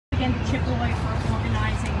again to Chip Roy for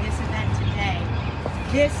organizing this event today.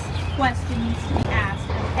 This question needs to be asked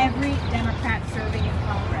of every Democrat serving in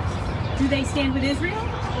Congress. Do they stand with Israel,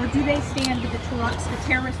 or do they stand with the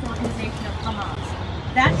terrorist organization of Hamas?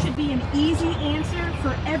 That should be an easy answer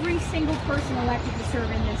for every single person elected to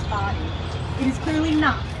serve in this body. It is clearly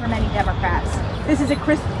not for many Democrats. This is a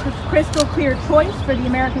crystal clear choice for the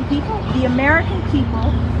American people. The American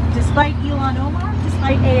people, despite Ilhan Omar,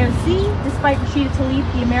 despite AOC, despite Rashida Tlaib,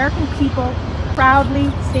 the American people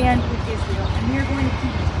proudly stand with Israel. And we are going to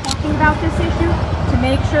keep talking about this issue to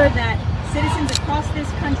make sure that citizens across this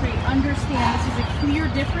country understand this is a clear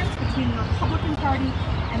difference between the Republican Party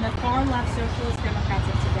and the far left socialist Democrats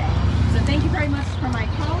of today. So thank you very much for my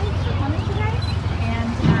colleagues for coming today, and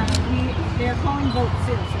they're calling votes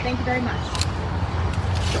soon, so thank you very much.